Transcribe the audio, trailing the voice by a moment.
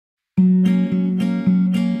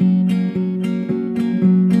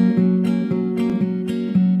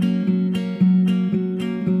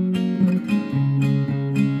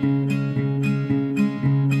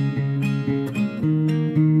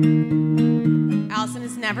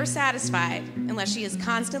never satisfied unless she is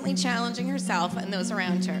constantly challenging herself and those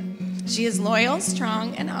around her. She is loyal,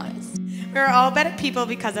 strong, and honest. We are all better people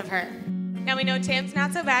because of her. Now we know Tim's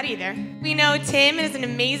not so bad either. We know Tim is an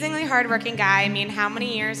amazingly hardworking guy. I mean, how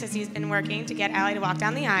many years has he been working to get Allie to walk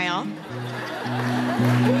down the aisle?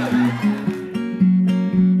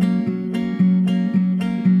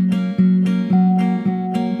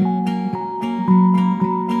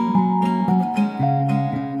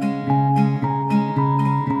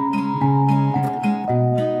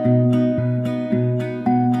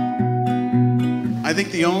 I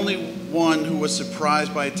think the only one who was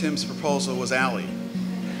surprised by Tim's proposal was Allie.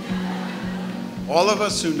 All of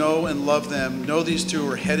us who know and love them know these two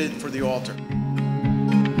are headed for the altar.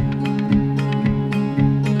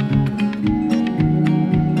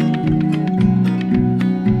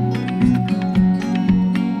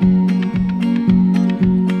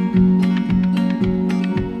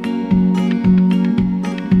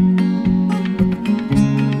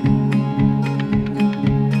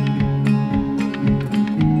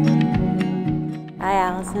 I,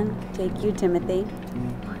 Allison, take you, Timothy,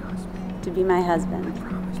 to be my husband.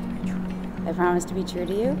 I promise to be true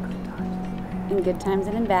to you, in good times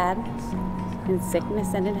and in bad, in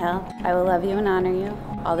sickness and in health. I will love you and honor you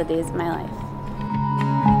all the days of my life.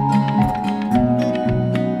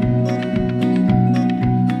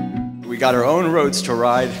 We got our own roads to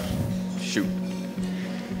ride, shoot,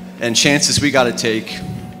 and chances we got to take.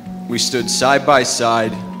 We stood side by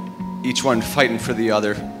side, each one fighting for the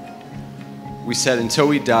other. We said until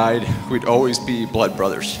we died, we'd always be blood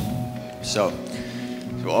brothers. So,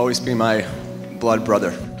 you'll always be my blood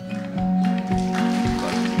brother.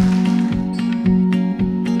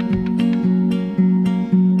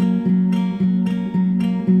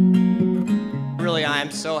 Really, I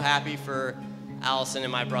am so happy for Allison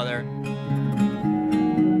and my brother.